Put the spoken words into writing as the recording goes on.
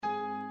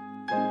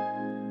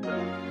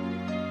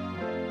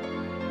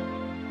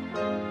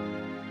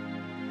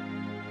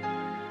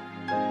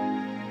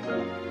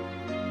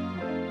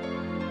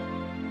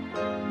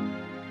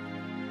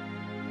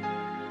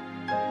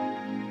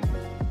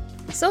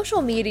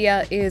Social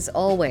media is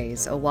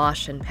always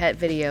awash in pet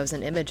videos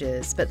and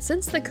images, but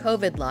since the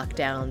COVID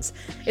lockdowns,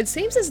 it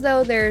seems as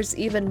though there's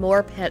even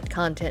more pet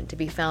content to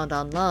be found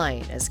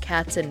online as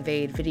cats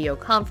invade video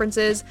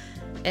conferences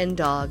and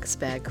dogs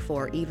beg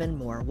for even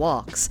more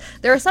walks.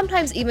 There are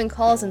sometimes even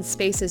calls in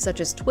spaces such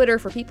as Twitter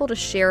for people to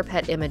share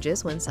pet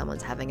images when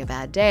someone's having a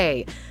bad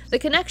day. The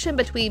connection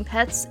between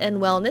pets and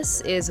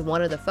wellness is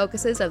one of the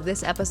focuses of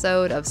this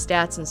episode of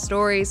Stats and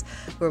Stories,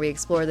 where we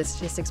explore the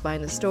statistics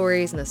behind the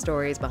stories and the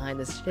stories behind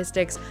the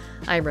statistics.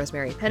 I'm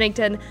Rosemary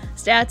Pennington.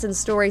 Stats and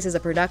Stories is a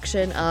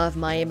production of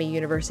Miami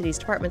University's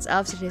Departments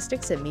of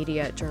Statistics and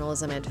Media,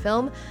 Journalism, and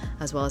Film,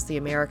 as well as the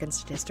American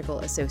Statistical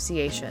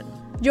Association.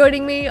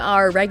 Joining me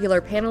are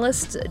regular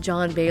panelists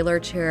John Baylor,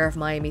 Chair of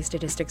Miami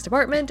Statistics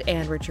Department,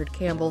 and Richard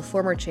Campbell,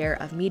 former Chair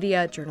of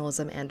Media,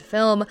 Journalism, and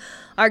Film.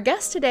 Our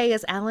guest today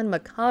is Alan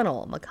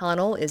McConnell.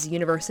 McConnell is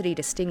University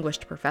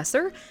Distinguished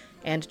Professor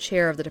and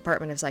Chair of the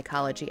Department of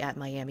Psychology at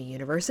Miami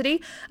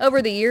University.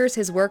 Over the years,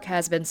 his work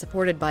has been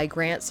supported by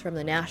grants from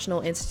the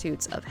National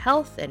Institutes of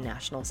Health and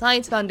National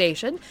Science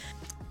Foundation.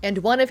 And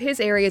one of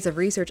his areas of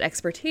research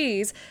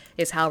expertise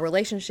is how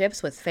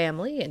relationships with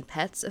family and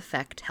pets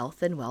affect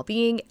health and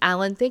well-being.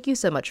 Alan, thank you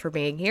so much for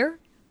being here.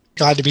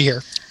 Glad to be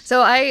here.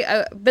 So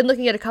I've been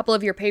looking at a couple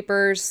of your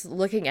papers,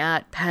 looking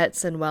at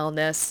pets and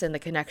wellness and the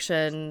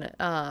connection,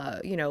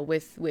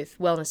 with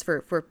wellness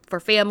for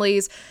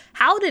families.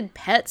 How did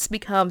pets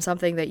become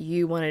something that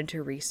you wanted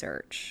to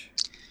research?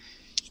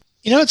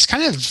 It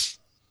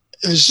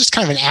was just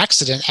kind of an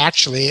accident,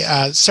 actually.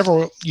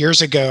 Several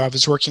years ago, I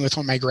was working with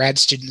one of my grad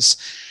students,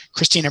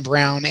 Christina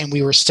Brown, and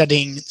we were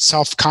studying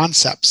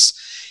self-concepts.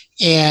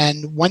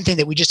 And one thing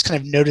that we just kind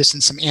of noticed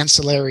in some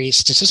ancillary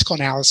statistical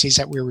analyses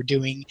that we were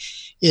doing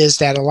is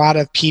that a lot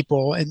of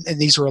people, and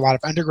these were a lot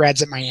of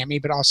undergrads at Miami,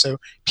 but also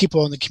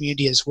people in the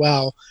community as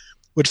well,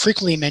 would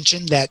frequently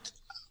mention that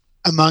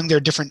among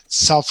their different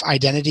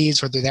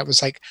self-identities, whether that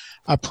was like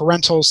a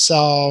parental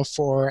self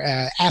or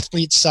an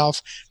athlete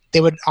self,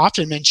 they would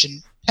often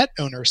mention pet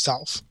owner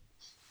self.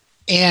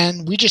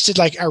 And we just did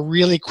like a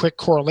really quick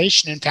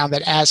correlation and found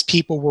that as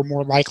people were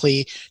more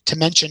likely to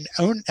mention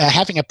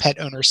having a pet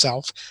owner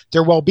self,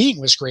 their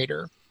well-being was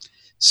greater.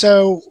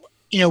 So,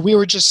 we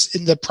were just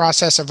in the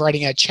process of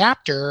writing a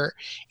chapter,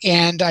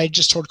 and I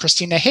just told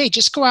Christina, hey,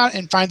 just go out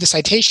and find the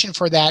citation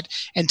for that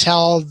and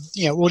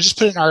we'll just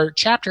put it in our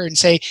chapter and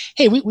say,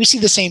 hey, we see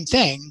the same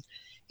thing.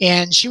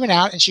 And she went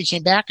out and she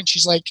came back and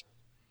she's like,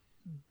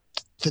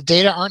 the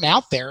data aren't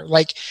out there.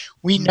 Like,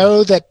 we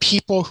know that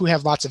people who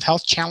have lots of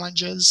health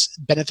challenges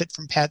benefit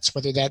from pets,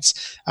 whether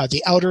that's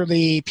the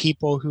elderly,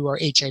 people who are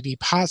HIV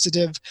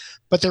positive,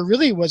 but there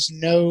really was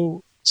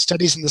no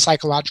studies in the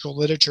psychological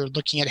literature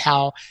looking at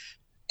how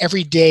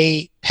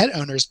everyday pet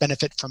owners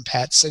benefit from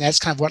pets. And that's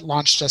kind of what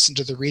launched us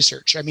into the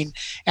research. I mean,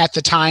 at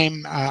the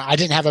time, I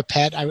didn't have a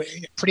pet. I was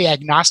pretty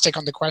agnostic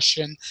on the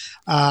question.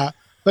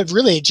 But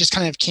really, it just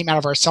kind of came out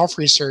of our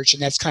self-research,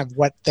 and that's kind of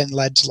what then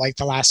led to like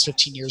the last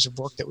 15 years of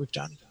work that we've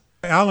done.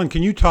 Alan,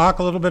 can you talk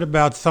a little bit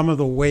about some of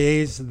the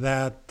ways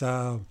that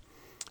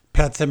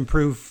pets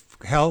improve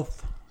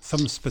health,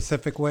 some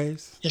specific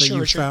ways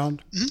you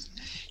found? Mm-hmm.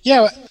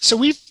 Yeah, so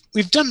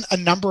we've done a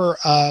number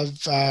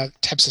of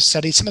types of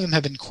studies. Some of them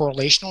have been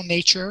correlational in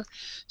nature.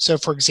 So,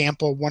 for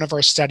example, one of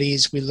our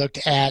studies, we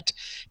looked at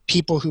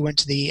people who went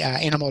to the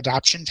Animal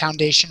Adoption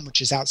Foundation,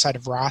 which is outside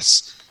of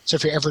Ross. So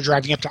if you're ever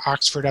driving up to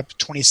Oxford, up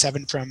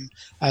 27 from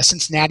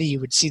Cincinnati, you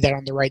would see that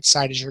on the right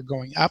side as you're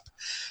going up.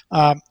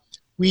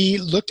 We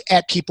looked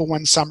at people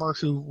one summer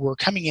who were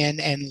coming in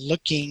and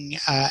looking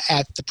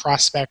at the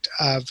prospect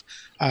of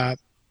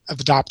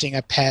adopting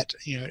a pet,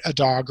 a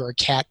dog or a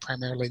cat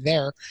primarily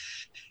there.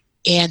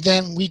 And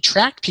then we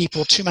tracked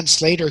people 2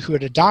 months later who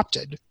had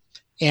adopted.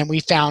 And we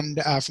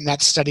found from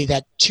that study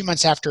that 2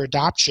 months after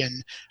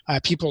adoption,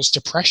 people's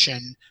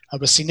depression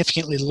was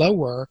significantly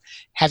lower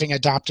having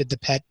adopted the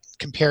pet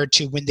compared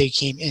to when they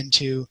came in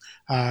to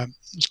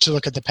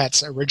look at the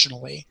pets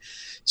originally.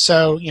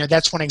 So,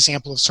 that's one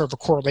example of sort of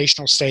a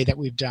correlational study that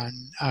we've done.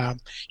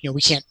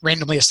 We can't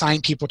randomly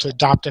assign people to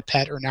adopt a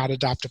pet or not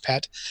adopt a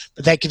pet,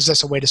 but that gives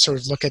us a way to sort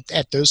of look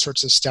at those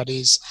sorts of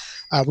studies.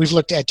 We've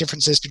looked at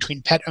differences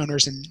between pet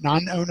owners and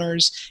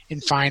non-owners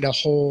and find a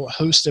whole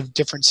host of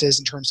differences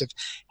in terms of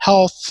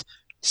health,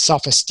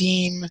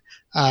 self-esteem,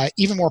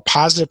 even more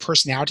positive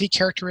personality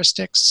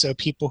characteristics. So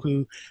people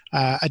who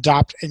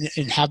adopt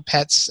and have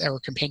pets or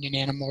companion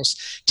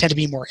animals tend to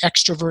be more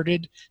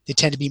extroverted. They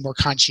tend to be more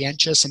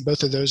conscientious, and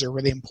both of those are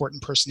really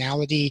important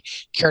personality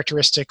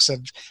characteristics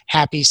of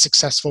happy,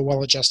 successful,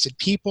 well-adjusted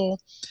people.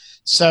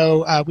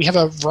 So we have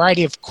a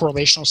variety of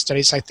correlational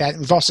studies like that. And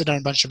we've also done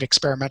a bunch of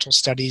experimental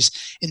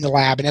studies in the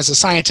lab. And as a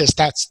scientist,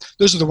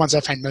 those are the ones I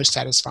find most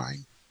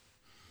satisfying.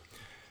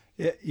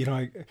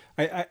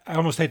 I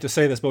almost hate to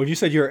say this, but when you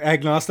said you're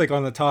agnostic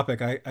on the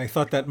topic, I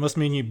thought that must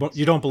mean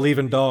you don't believe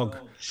in dog.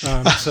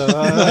 I'm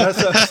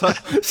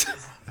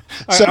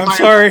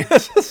sorry.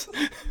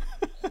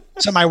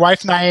 So my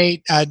wife and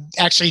I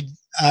actually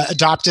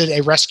adopted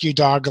a rescue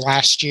dog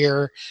last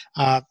year,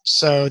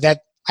 so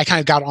that I kind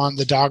of got on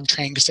the dog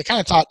train because I kind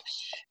of thought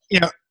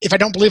if I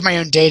don't believe my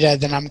own data,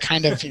 then I'm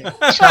kind of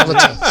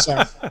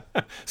charlatan.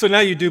 So now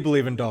you do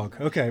believe in dog.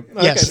 Okay.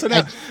 Yes. So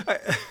now,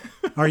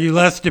 Are you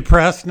less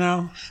depressed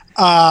now?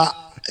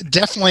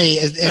 Definitely.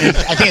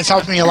 I think it's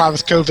helped me a lot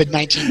with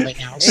COVID-19 right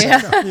now. So.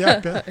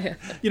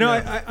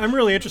 Yeah. I'm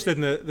really interested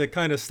in the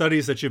kind of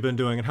studies that you've been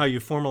doing and how you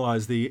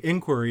formalize the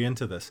inquiry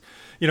into this.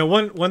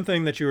 One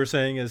thing that you were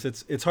saying is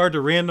it's hard to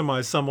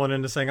randomize someone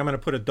into saying, I'm going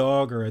to put a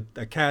dog or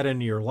a cat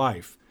into your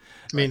life.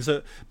 I mean,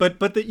 but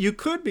that you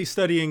could be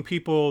studying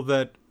people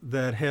that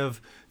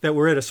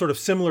were at a sort of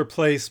similar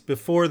place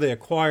before they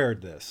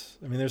acquired this.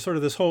 I mean, there's sort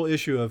of this whole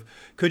issue of,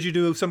 could you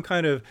do some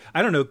kind of,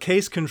 I don't know,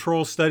 case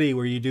control study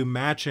where you do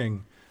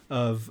matching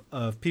of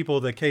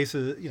people that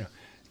cases,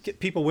 get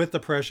people with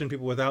depression,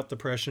 people without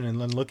depression,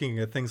 and then looking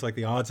at things like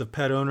the odds of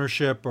pet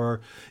ownership,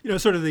 or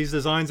sort of these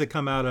designs that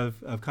come out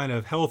of kind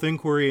of health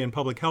inquiry and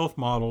public health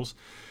models.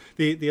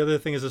 The other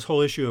thing is this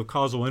whole issue of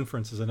causal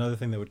inference is another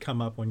thing that would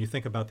come up when you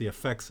think about the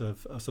effects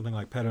of something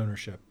like pet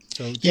ownership.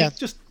 So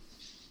just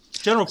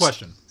general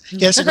question.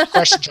 Yeah, that's a good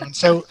question, John.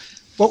 So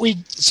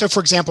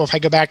for example, if I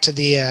go back to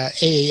the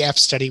AAF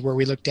study where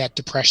we looked at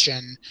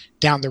depression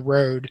down the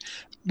road,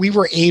 we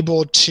were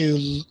able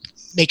to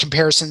make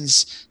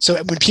comparisons. So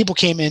when people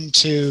came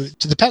into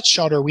the pet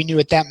shelter, we knew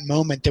at that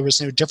moment there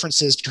was no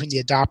differences between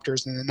the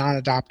adopters and the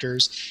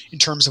non-adopters in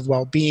terms of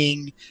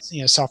well-being,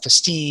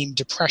 self-esteem,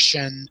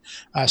 depression,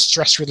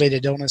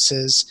 stress-related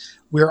illnesses.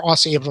 We were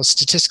also able to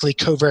statistically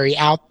covary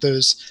out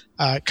those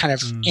kind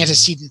of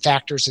antecedent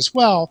factors as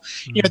well.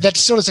 That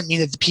still doesn't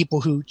mean that the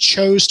people who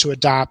chose to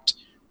adopt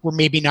were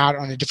maybe not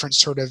on a different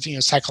sort of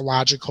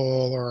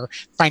psychological or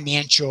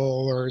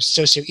financial or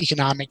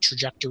socioeconomic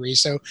trajectory.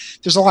 So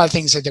there's a lot of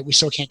things that we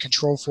still can't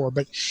control for.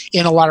 But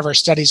in a lot of our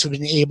studies, we've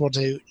been able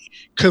to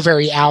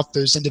covary out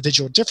those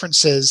individual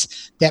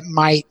differences that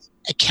might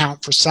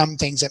account for some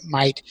things that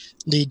might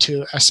lead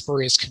to a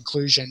spurious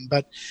conclusion.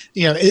 But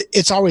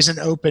it's always an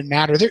open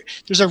matter.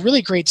 There's a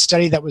really great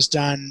study that was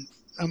done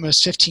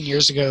almost 15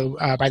 years ago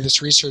by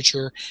this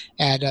researcher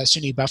at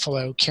SUNY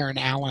Buffalo, Karen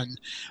Allen,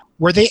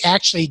 where they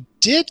actually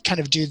did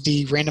kind of do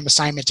the random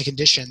assignment to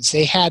conditions.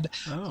 They had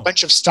a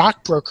bunch of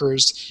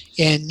stockbrokers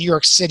in New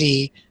York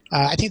City.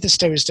 I think this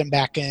study was done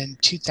back in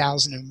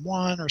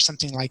 2001 or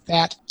something like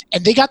that.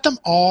 And they got them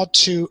all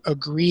to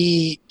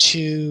agree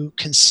to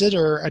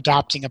consider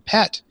adopting a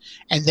pet.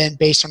 And then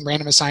based on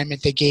random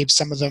assignment, they gave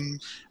some of them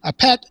a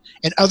pet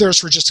and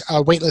others were just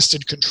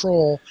waitlisted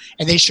control.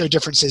 And they showed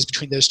differences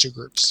between those two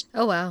groups.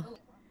 Oh, wow.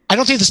 I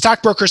don't think the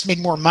stockbrokers made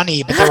more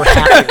money, but they were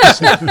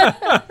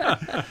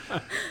happier.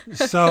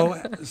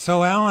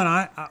 So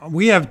Alan,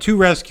 we have 2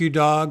 rescue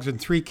dogs and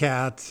 3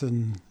 cats,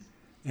 and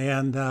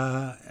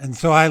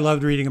so I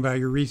loved reading about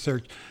your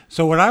research.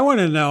 So what I want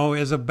to know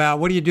is about,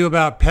 what do you do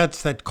about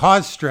pets that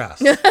cause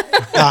stress?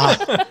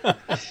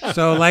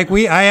 So like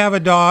I have a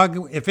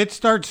dog. If it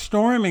starts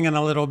storming in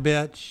a little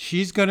bit,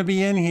 she's going to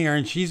be in here,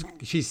 and she's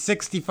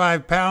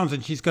 65 pounds,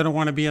 and she's going to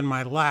want to be in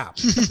my lap.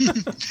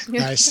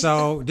 Nice.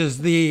 So does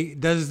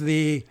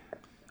the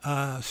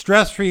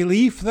stress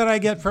relief that I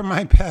get from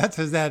my pets,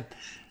 is that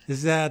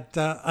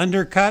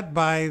undercut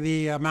by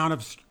the amount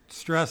of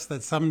stress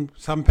that some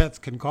pets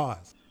can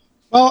cause?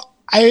 Well,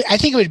 I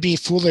think it would be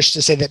foolish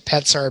to say that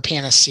pets are a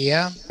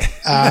panacea.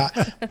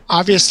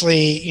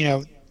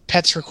 Obviously,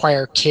 pets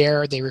require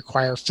care. They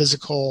require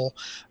physical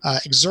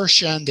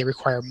exertion. They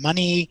require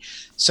money.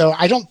 So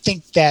I don't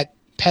think that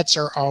pets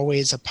are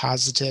always a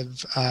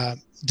positive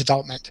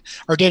development.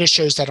 Our data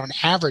shows that on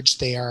average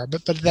they are,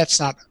 but that's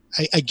not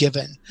a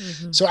given.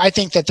 Mm-hmm. So I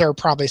think that there are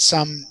probably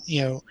some,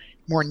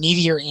 more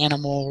needier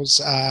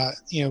animals,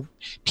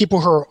 people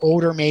who are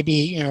older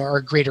maybe, are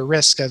at greater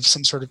risk of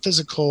some sort of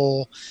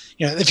physical,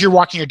 if you're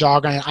walking your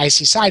dog on an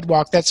icy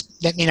sidewalk, that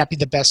may not be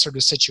the best sort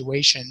of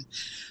situation.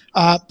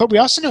 But we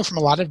also know from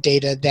a lot of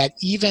data that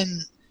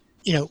even,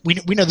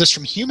 we know this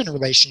from human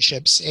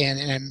relationships,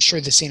 and I'm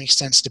sure the same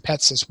extends to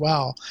pets as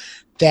well,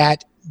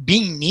 that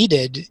being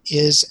needed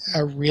is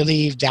a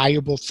really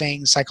valuable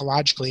thing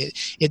psychologically.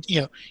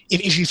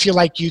 If you feel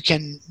like you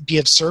can be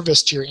of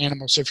service to your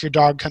animal, so if your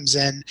dog comes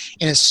in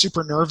and is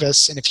super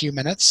nervous in a few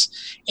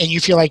minutes and you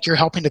feel like you're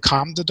helping to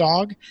calm the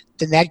dog,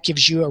 then that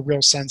gives you a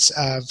real sense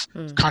of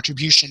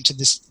contribution to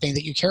this thing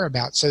that you care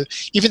about. So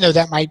even though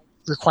that might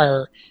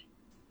require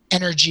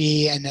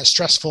energy and a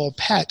stressful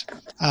pet,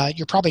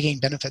 you're probably getting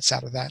benefits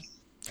out of that.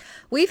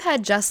 We've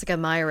had Jessica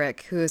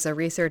Myrick, who is a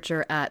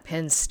researcher at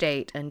Penn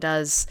State and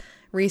does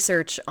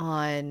research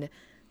on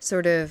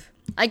sort of,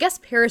 I guess,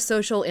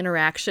 parasocial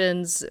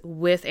interactions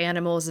with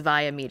animals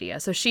via media.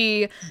 So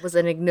she was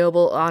an Ig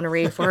Nobel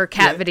honoree for her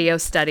cat video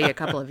study a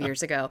couple of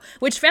years ago,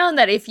 which found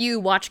that if you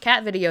watch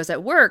cat videos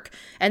at work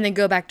and then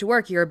go back to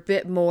work, you're a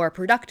bit more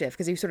productive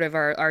because you sort of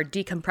are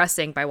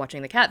decompressing by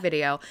watching the cat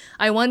video.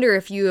 I wonder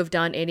if you have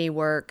done any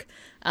work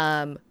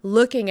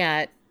looking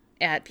at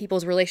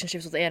people's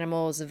relationships with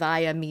animals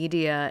via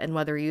media and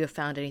whether you have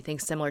found anything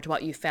similar to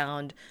what you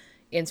found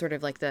in sort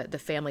of like the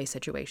family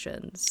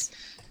situations.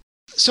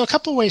 So a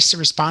couple of ways to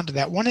respond to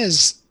that. One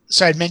is,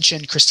 so I'd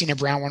mentioned Christina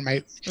Brown,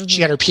 she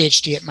had her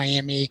PhD at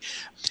Miami.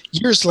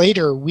 Years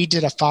later, we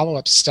did a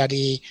follow-up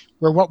study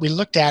where what we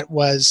looked at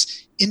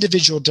was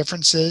individual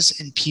differences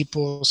in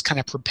people's kind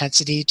of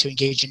propensity to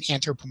engage in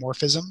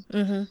anthropomorphism.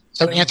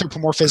 So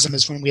anthropomorphism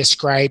is when we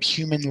ascribe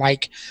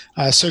human-like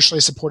socially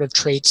supportive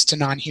traits to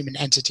non-human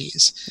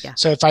entities. Yeah.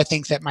 So if I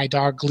think that my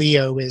dog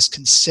Leo is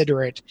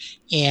considerate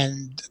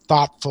and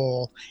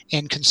thoughtful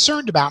and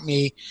concerned about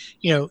me,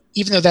 even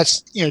though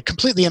that's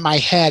completely in my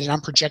head and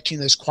I'm projecting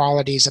those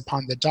qualities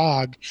upon the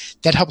dog,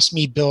 that helps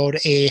me build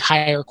a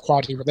higher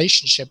quality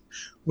relationship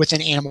with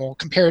an animal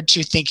compared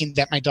to thinking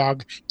that my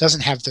dog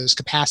doesn't have those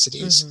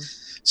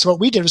capacities. So what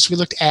we did was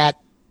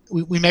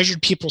we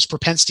measured people's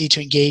propensity to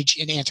engage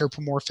in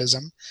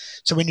anthropomorphism.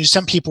 So we knew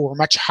some people were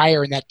much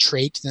higher in that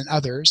trait than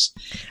others.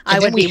 I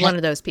would be one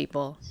of those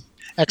people.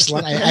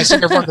 Excellent. I see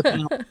everyone on the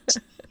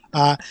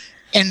panel.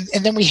 And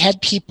then we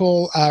had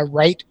people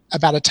write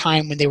about a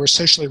time when they were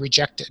socially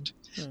rejected.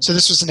 So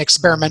this was an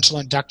experimental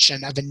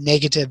induction of a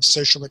negative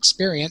social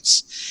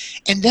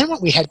experience. And then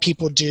what we had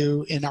people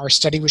do in our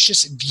study was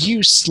just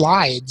view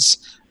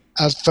slides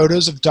of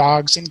photos of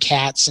dogs and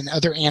cats and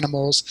other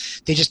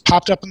animals. They just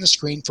popped up on the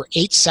screen for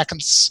 8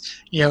 seconds,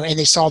 and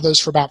they saw those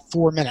for about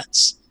 4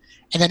 minutes.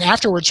 And then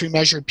afterwards, we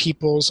measured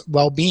people's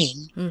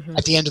well-being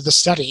at the end of the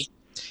study.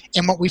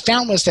 And what we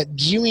found was that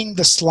viewing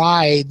the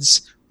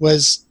slides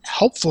was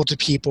helpful to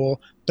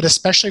people, but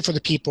especially for the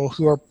people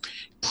who are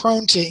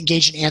prone to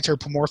engage in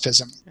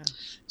anthropomorphism. Yeah.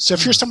 So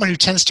if you're someone who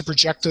tends to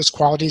project those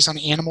qualities on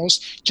animals,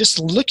 just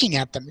looking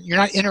at them, you're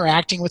not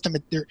interacting with them.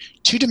 They're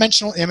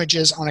two-dimensional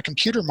images on a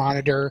computer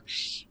monitor.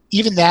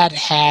 Even that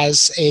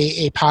has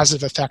a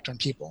positive effect on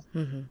people.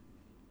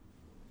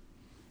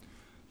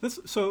 This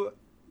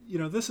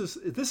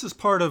is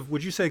part of,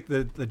 would you say,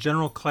 the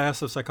general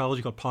class of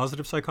psychology called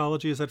positive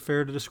psychology? Is that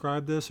fair to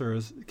describe this, or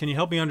can you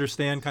help me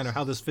understand kind of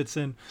how this fits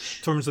in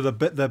terms of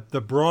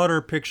the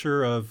broader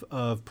picture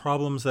of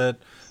problems that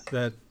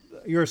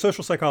you're a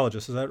social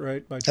psychologist, is that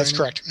right? By training? That's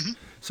correct.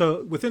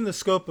 So within the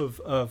scope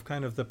of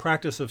kind of the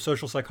practice of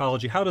social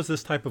psychology, how does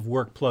this type of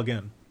work plug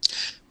in?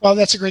 Well,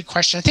 that's a great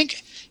question. I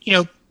think,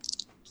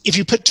 if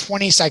you put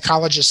 20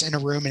 psychologists in a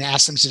room and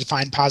ask them to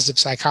define positive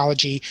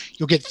psychology,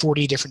 you'll get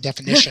 40 different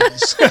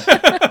definitions.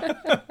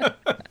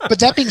 But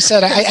that being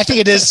said, I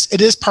think it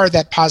is part of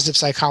that positive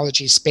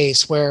psychology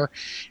space where,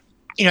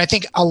 I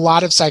think a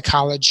lot of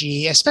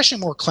psychology, especially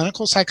more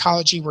clinical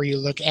psychology, where you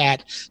look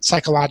at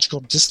psychological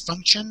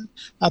dysfunction,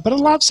 but a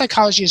lot of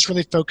psychology is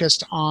really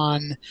focused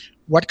on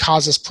what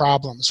causes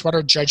problems, what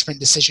are judgment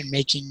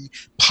decision-making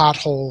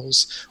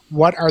potholes,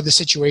 what are the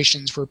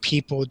situations where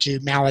people do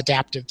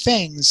maladaptive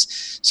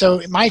things. So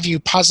in my view,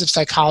 positive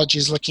psychology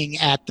is looking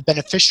at the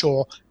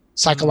beneficial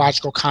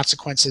psychological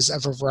consequences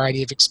of a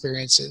variety of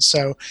experiences.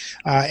 So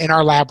in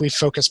our lab, we've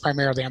focused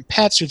primarily on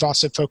pets. We've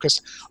also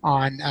focused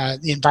on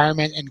the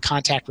environment and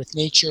contact with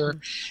nature.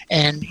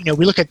 And,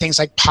 we look at things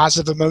like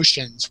positive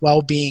emotions,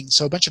 well-being,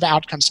 so a bunch of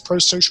outcomes,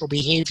 pro-social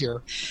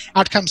behavior,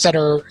 outcomes that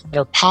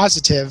are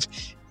positive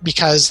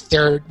because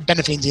they're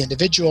benefiting the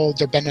individual,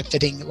 they're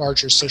benefiting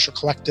larger social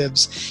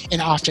collectives,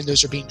 and often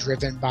those are being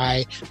driven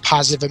by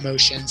positive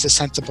emotions, a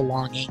sense of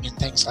belonging, and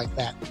things like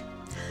that.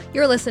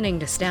 You're listening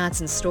to Stats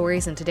and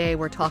Stories, and today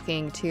we're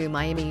talking to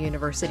Miami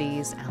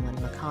University's Alan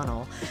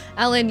McConnell.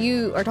 Alan,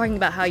 you are talking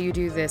about how you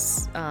do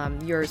this,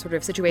 you're sort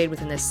of situated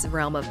within this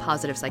realm of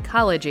positive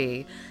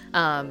psychology,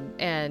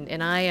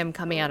 and I am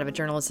coming out of a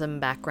journalism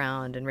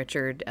background, and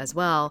Richard as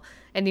well,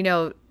 and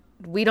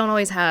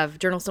journalists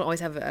don't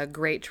always have a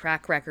great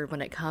track record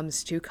when it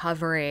comes to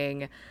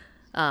covering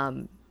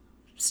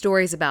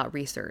stories about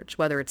research,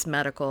 whether it's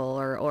medical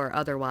or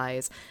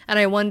otherwise. And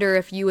I wonder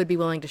if you would be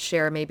willing to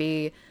share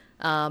maybe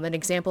an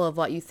example of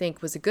what you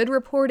think was a good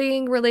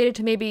reporting related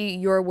to maybe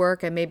your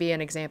work, and maybe an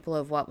example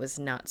of what was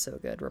not so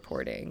good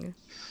reporting.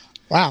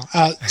 Wow.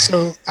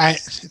 So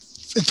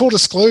in full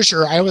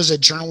disclosure, I was a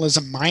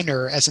journalism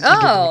minor as an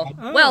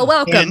undergrad. Well,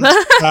 welcome.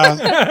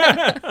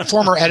 And,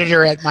 former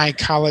editor at my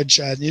college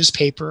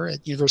newspaper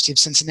at University of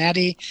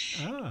Cincinnati,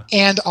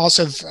 and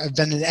also I've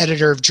been an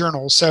editor of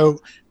journals. So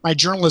my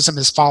journalism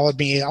has followed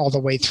me all the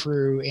way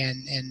through,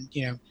 and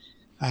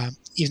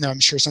even though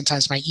I'm sure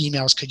sometimes my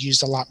emails could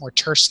use a lot more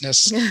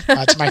terseness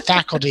to my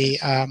faculty,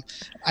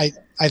 I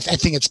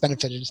think it's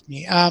benefited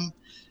me.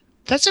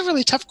 That's a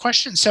really tough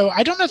question. So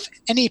I don't know if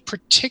any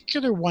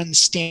particular ones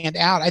stand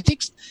out. I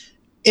think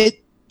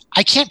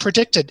I can't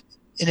predict it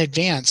in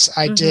advance.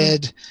 I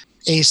did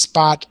a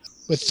spot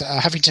with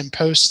Huffington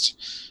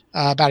Post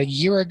about a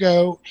year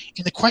ago,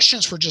 and the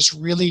questions were just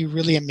really,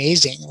 really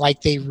amazing.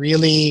 Like, they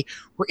really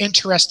were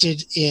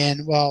interested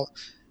in, well,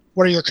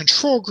 what are your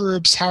control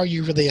groups? How are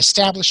you really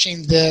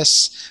establishing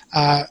this?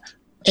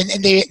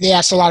 And they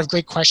asked a lot of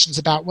great questions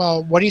about,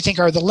 well, what do you think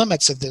are the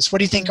limits of this? What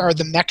do you think are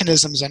the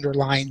mechanisms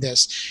underlying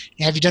this?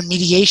 Have you done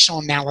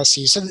mediational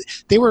analyses? So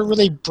they were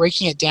really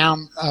breaking it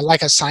down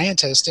like a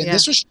scientist. And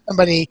this was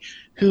somebody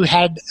who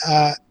had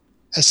a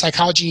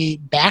psychology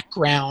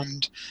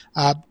background,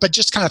 but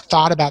just kind of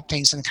thought about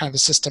things in kind of a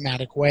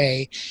systematic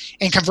way.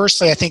 And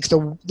conversely, I think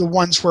the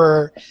ones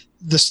where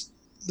the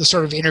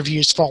sort of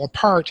interviews fall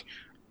apart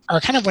are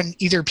kind of when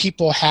either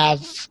people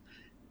have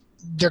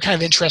they're kind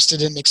of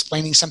interested in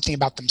explaining something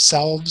about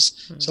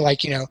themselves. So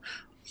like,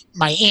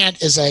 my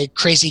aunt is a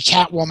crazy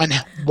cat woman.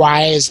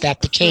 Why is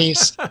that the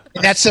case?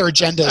 And that's their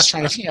agenda, is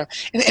trying to,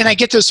 and I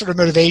get those sort of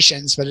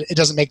motivations, but it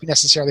doesn't make me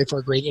necessarily for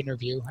a great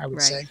interview, I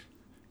would say.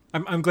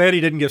 I'm glad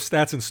he didn't give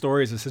Stats and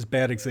Stories as his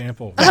bad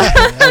example.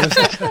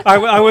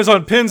 I was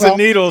on pins and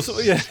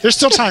needles. Yeah. There's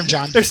still time,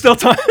 John. There's still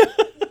time.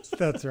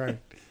 That's right.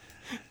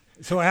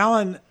 So,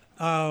 Alan,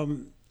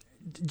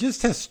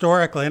 just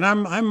historically, and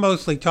I'm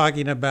mostly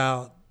talking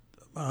about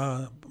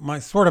my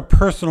sort of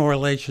personal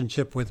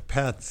relationship with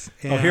pets.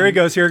 And here he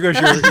goes. Here goes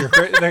your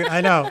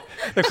I know.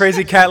 The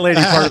crazy cat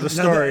lady part of the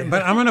story.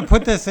 But I'm going to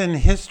put this in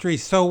history.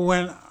 So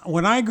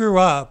when I grew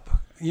up,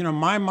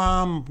 my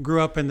mom grew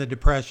up in the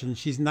Depression.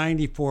 She's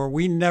 94.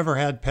 We never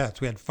had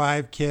pets. We had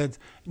 5 kids.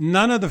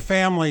 None of the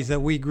families that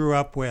we grew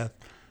up with,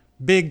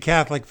 big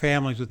Catholic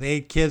families with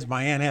 8 kids.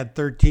 My aunt had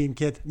 13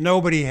 kids.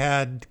 Nobody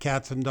had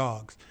cats and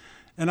dogs.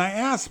 And I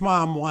asked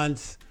Mom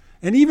once,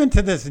 and even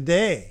to this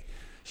day,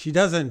 she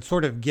doesn't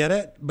sort of get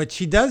it, but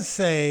she does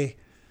say,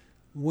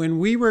 when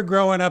we were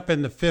growing up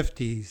in the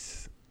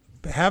 50s,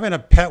 having a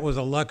pet was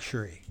a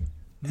luxury.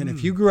 And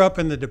if you grew up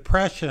in the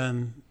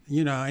Depression,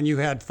 and you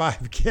had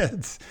 5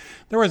 kids,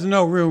 there was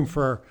no room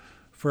for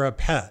a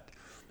pet.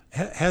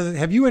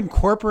 Have you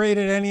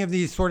incorporated any of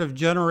these sort of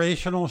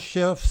generational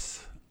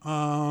shifts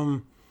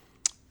in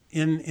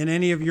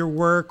any of your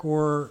work,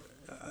 or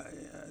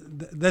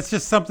that's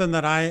just something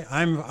that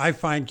I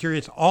find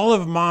curious? All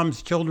of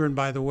Mom's children,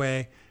 by the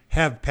way,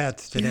 have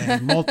pets today,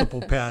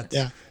 multiple pets.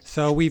 Yeah.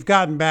 So we've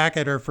gotten back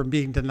at her from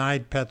being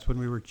denied pets when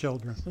we were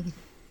children.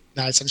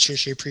 Nice. I'm sure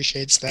she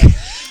appreciates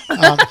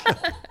that.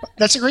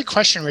 That's a great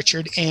question,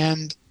 Richard.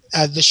 And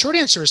the short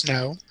answer is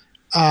no.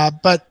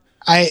 But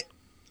I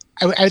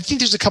think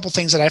there's a couple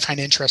things that I find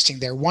interesting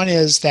there. One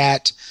is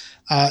that,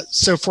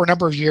 so for a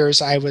number of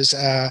years, I was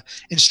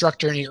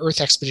instructor in the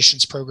Earth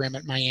Expeditions program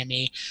at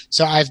Miami.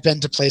 So I've been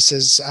to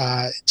places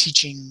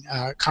teaching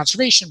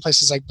conservation,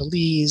 places like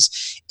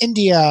Belize,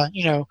 India,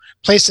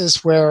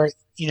 places where,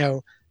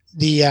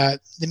 the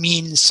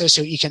mean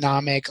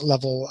socioeconomic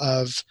level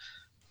of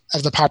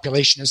the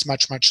population is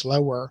much, much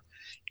lower.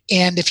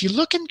 And if you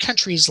look in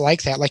countries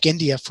like that, like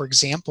India, for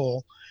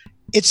example,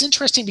 it's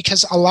interesting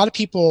because a lot of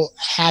people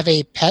have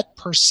a pet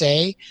per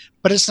se,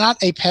 but it's not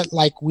a pet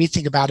like we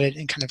think about it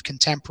in kind of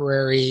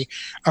contemporary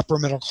upper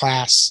middle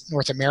class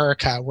North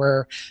America,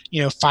 where,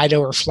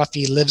 Fido or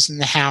Fluffy lives in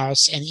the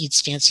house and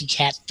eats fancy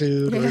cat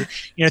food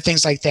or,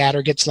 things like that,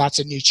 or gets lots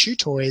of new chew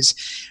toys.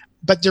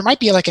 But there might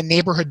be like a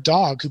neighborhood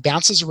dog who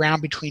bounces around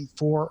between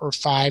 4 or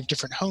 5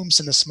 different homes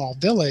in a small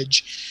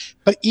village.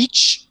 But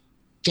each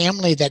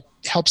family that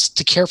helps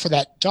to care for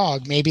that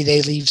dog, maybe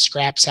they leave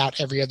scraps out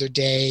every other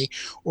day,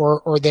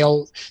 or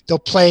they'll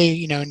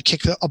play, and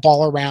kick a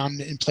ball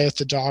around and play with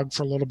the dog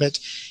for a little bit.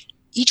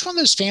 Each one of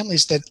those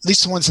families, that at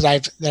least the ones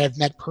that I've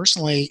met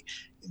personally,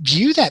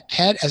 view that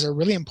pet as a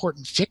really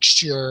important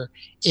fixture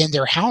in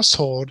their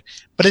household,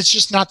 but it's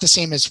just not the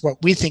same as what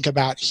we think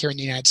about here in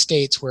the United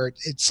States, where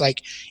it's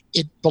like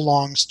it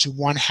belongs to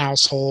one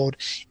household,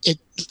 it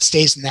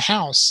stays in the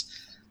house.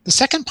 The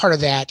second part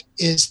of that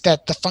is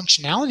that the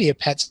functionality of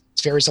pets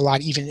varies a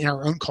lot, even in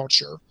our own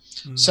culture.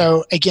 Mm-hmm.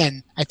 So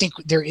again, I think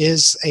there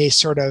is a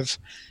sort of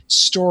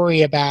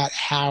story about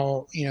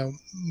how,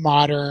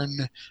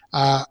 modern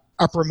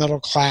upper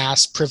middle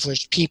class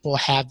privileged people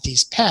have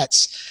these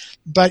pets.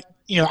 But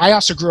I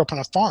also grew up on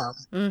a farm,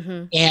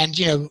 and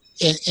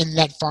in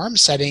that farm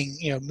setting,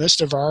 most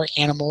of our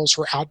animals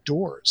were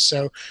outdoors.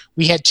 So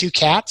we had 2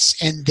 cats,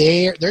 and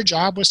their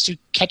job was to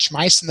catch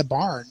mice in the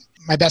barn.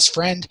 My best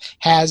friend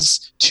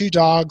has 2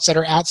 dogs that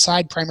are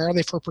outside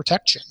primarily for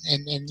protection,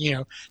 and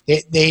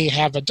they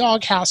have a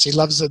dog house. He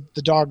loves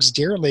the dogs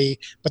dearly,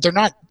 but they're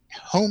not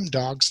home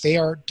dogs; they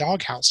are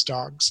doghouse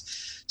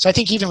dogs. So I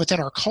think even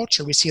within our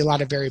culture, we see a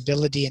lot of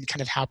variability in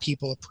kind of how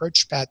people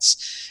approach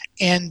pets.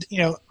 And,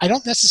 I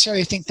don't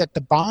necessarily think that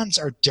the bonds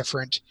are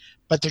different,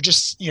 but they're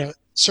just,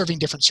 serving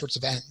different sorts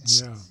of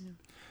ends. Yeah.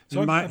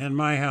 So in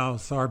my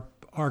house,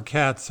 our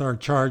cats are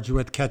charged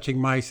with catching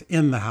mice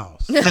in the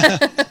house.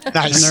 Nice.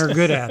 And they're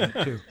good at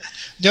it, too.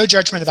 No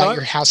judgment about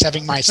your house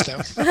having mice,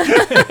 though.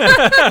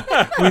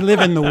 We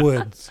live in the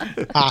woods.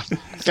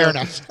 Fair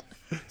enough.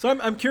 So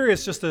I'm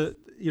curious just to,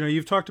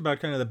 you've talked about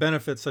kind of the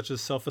benefits such as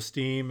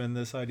self-esteem and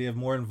this idea of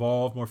more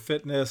involved, more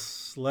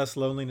fitness, less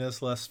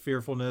loneliness, less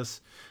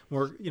fearfulness,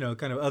 more,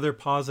 kind of other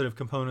positive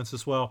components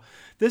as well.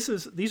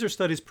 These are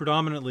studies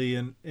predominantly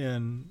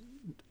in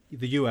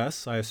the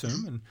U.S., I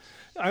assume. And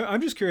I'm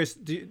just curious,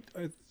 do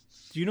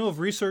you know of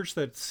research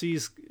that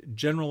sees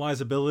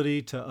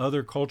generalizability to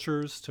other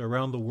cultures, to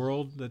around the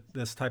world, that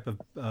this type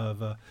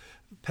of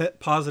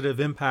pet positive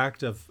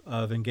impact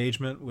of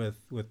engagement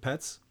with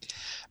pets?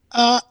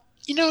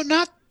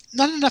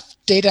 Not enough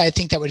data, I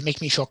think, that would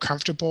make me feel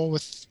comfortable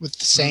with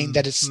saying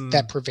that it's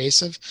that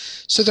pervasive.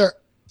 So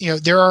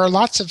there are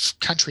lots of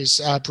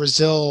countries.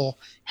 Brazil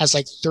has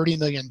like 30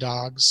 million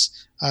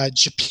dogs.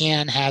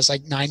 Japan has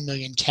like 9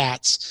 million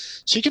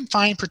cats. So you can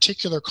find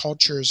particular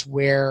cultures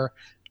where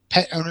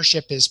pet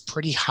ownership is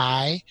pretty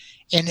high,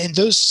 And in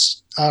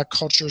those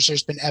cultures,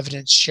 there's been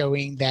evidence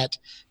showing that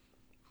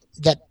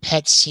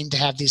pets seem to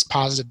have these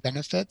positive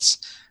benefits.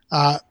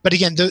 But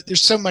again,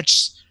 there's so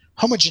much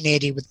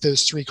homogeneity with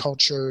those three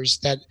cultures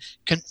that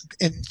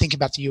and think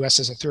about the U.S.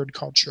 as a third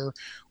culture,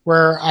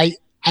 where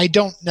I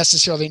don't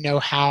necessarily know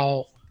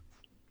how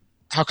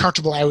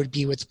comfortable I would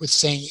be with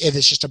saying it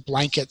is just a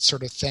blanket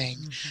sort of thing.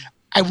 Mm-hmm.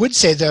 I would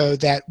say, though,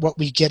 that what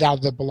we get out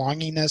of the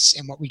belongingness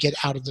and what we get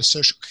out of the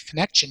social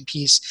connection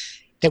piece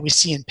that we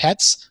see in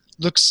pets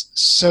looks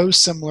so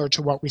similar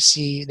to what we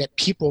see that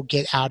people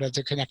get out of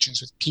their connections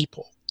with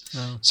people.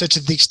 Oh. So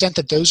to the extent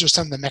that those are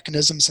some of the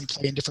mechanisms in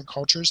play in different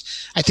cultures,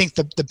 I think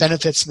the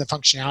benefits and the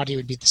functionality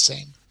would be the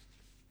same.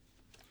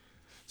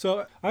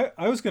 So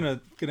I was going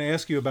to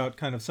ask you about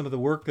kind of some of the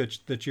work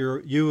that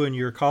you and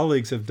your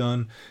colleagues have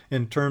done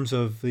in terms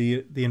of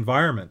the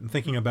environment and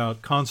thinking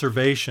about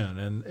conservation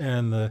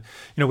and the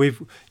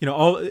we've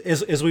all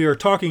as we are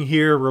talking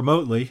here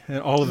remotely, and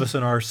all of us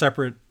in our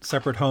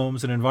separate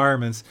homes and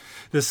environments,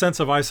 this sense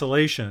of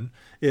isolation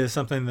is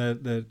something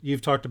that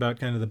you've talked about,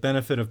 kind of the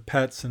benefit of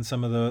pets and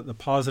some of the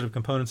positive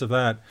components of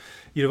that.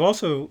 You've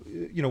also,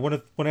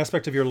 one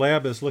aspect of your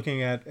lab is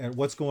looking at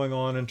what's going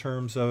on in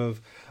terms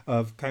of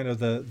kind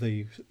of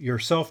your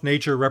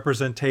self-nature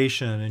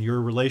representation and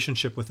your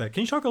relationship with that.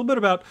 Can you talk a little bit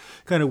about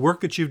kind of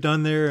work that you've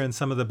done there and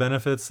some of the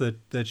benefits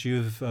that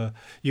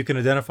you can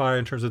identify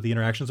in terms of the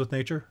interactions with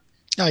nature?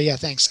 Oh, yeah,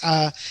 thanks.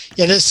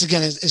 This,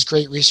 again, is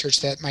great research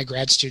that my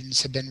grad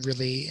students have been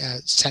really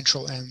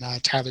central in.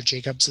 Tyler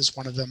Jacobs is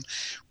one of them,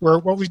 where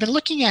what we've been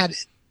looking at,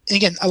 and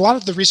again, a lot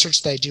of the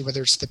research that I do,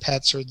 whether it's the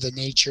pets or the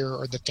nature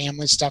or the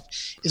family stuff,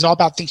 is all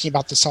about thinking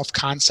about the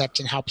self-concept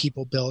and how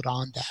people build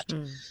on that.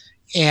 Mm.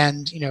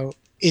 And,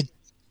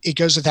 it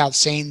goes without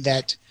saying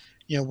that,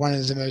 one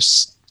of the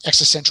most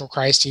existential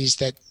crises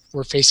that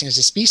we're facing as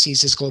a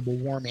species is global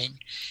warming.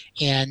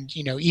 And,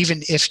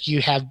 even if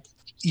you have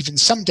even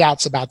some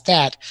doubts about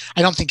that,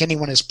 I don't think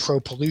anyone is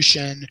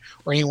pro-pollution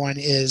or anyone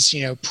is,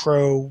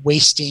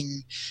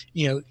 pro-wasting,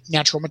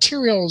 natural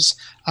materials.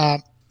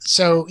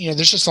 So,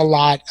 there's just a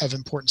lot of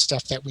important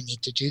stuff that we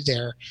need to do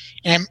there.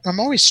 And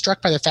I'm always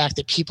struck by the fact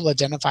that people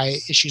identify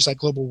issues like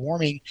global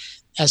warming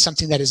as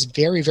something that is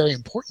very, very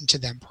important to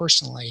them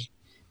personally.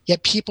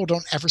 Yet people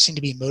don't ever seem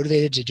to be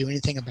motivated to do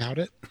anything about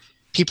it.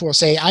 People will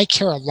say, I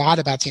care a lot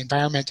about the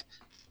environment,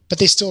 but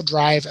they still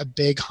drive a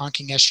big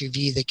honking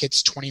SUV that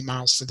gets 20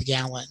 miles to the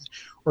gallon.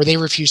 Or they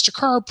refuse to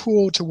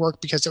carpool to work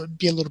because it would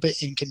be a little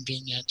bit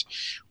inconvenient.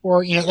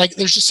 Or,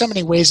 there's just so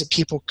many ways that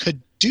people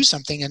could do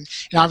something. And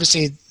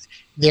obviously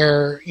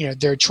their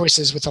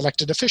choices with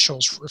elected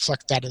officials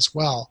reflect that as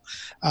well.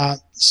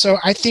 So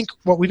I think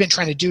what we've been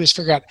trying to do is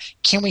figure out,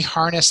 can we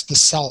harness the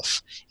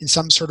self in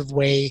some sort of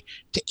way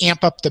to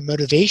amp up the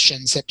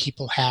motivations that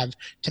people have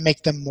to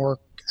make them more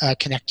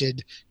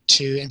connected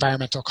to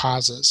environmental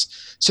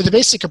causes. So the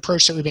basic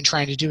approach that we've been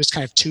trying to do is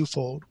kind of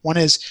twofold. One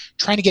is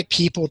trying to get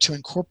people to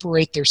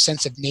incorporate their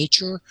sense of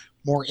nature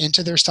more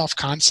into their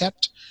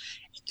self-concept.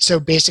 So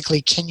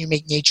basically, can you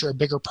make nature a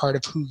bigger part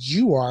of who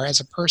you are as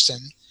a person?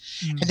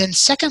 And then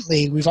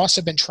secondly, we've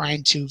also been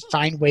trying to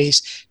find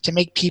ways to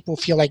make people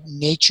feel like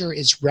nature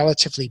is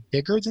relatively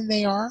bigger than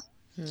they are.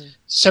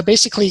 So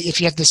basically, if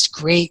you have this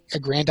great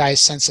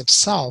aggrandized sense of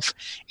self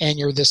and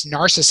you're this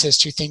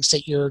narcissist who thinks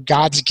that you're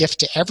God's gift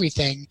to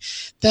everything,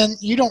 then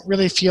you don't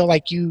really feel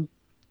like you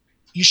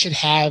should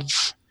have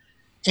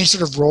any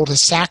sort of role to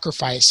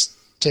sacrifice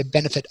to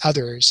benefit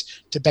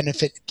others, to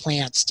benefit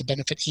plants, to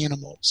benefit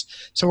animals.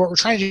 So what we're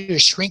trying to do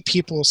is shrink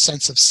people's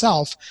sense of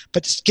self,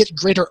 but get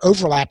greater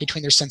overlap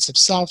between their sense of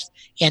self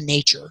and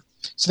nature.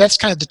 So that's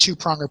kind of the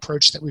two-pronged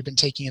approach that we've been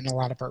taking in a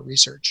lot of our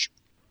research.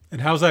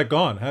 And how's that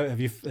gone? Have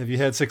you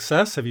had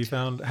success? Have you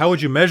found, how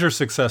would you measure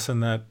success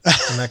in that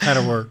kind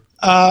of work?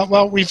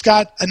 Well, we've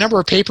got a number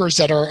of papers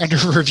that are under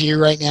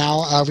review right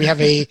now. We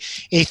have a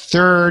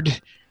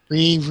third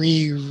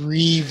revised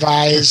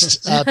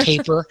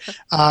paper.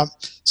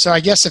 So I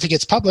guess if it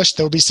gets published,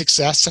 there'll be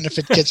success, and if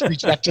it gets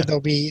rejected, there'll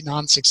be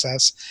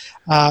non-success.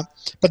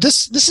 But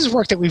this is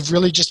work that we've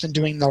really just been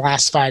doing the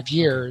last 5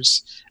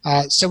 years.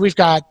 So we've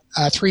got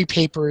 3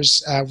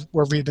 papers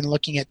where we've been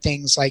looking at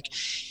things like,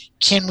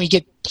 can we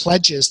get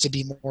pledges to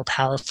be more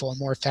powerful and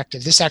more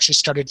effective? This actually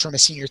started from a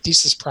senior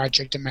thesis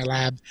project in my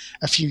lab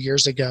a few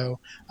years ago.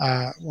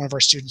 One of our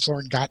students,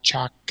 Lauren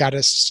Gottschalk, got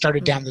us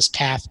started down this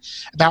path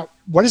about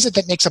what is it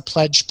that makes a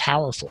pledge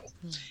powerful?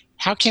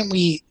 How can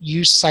we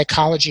use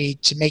psychology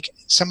to make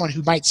someone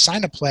who might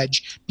sign a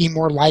pledge be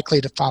more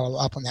likely to follow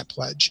up on that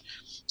pledge?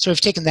 So we've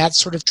taken that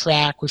sort of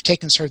track. We've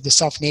taken sort of the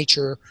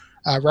self-nature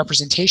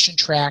representation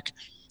track.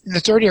 And the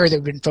third area that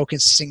we've been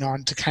focusing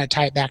on to kind of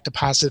tie it back to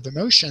positive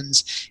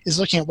emotions is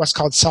looking at what's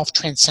called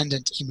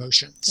self-transcendent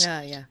emotions.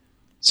 Yeah.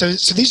 So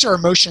these are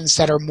emotions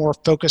that are more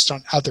focused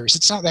on others.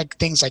 It's not like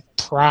things like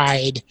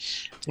pride,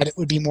 that it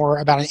would be more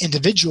about an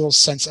individual's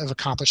sense of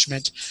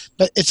accomplishment,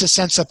 but it's a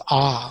sense of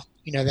awe,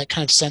 that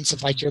kind of sense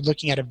of like you're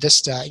looking at a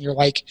vista and you're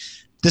like,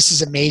 this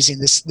is amazing,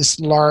 this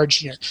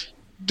large,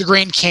 the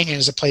Grand Canyon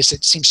is a place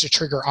that seems to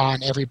trigger awe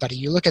in everybody.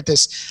 You look at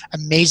this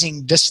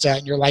amazing vista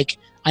and you're like,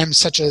 I'm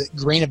such a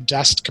grain of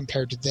dust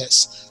compared to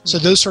this. So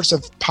those sorts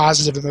of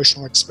positive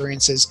emotional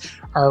experiences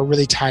are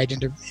really tied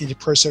into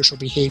pro-social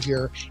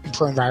behavior and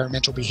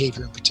pro-environmental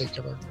behavior in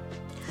particular.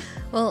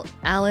 Well,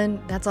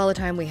 Alan, that's all the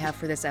time we have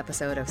for this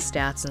episode of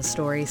Stats and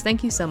Stories.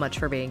 Thank you so much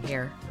for being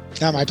here.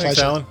 No, my Thanks,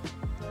 pleasure. Alan.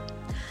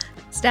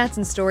 Stats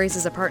and Stories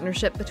is a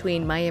partnership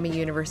between Miami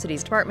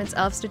University's Departments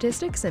of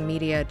Statistics and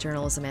Media,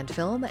 Journalism, and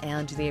Film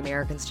and the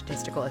American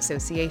Statistical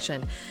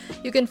Association.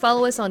 You can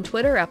follow us on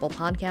Twitter, Apple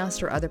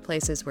Podcasts, or other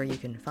places where you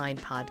can find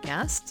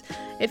podcasts.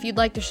 If you'd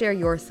like to share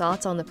your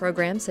thoughts on the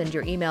program, send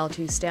your email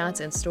to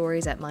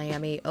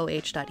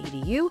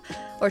statsandstories@miamioh.edu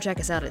or check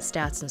us out at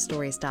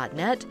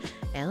statsandstories.net.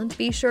 And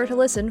be sure to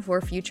listen for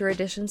future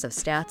editions of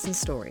Stats and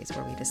Stories,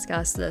 where we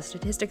discuss the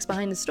statistics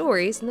behind the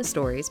stories and the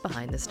stories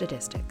behind the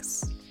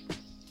statistics.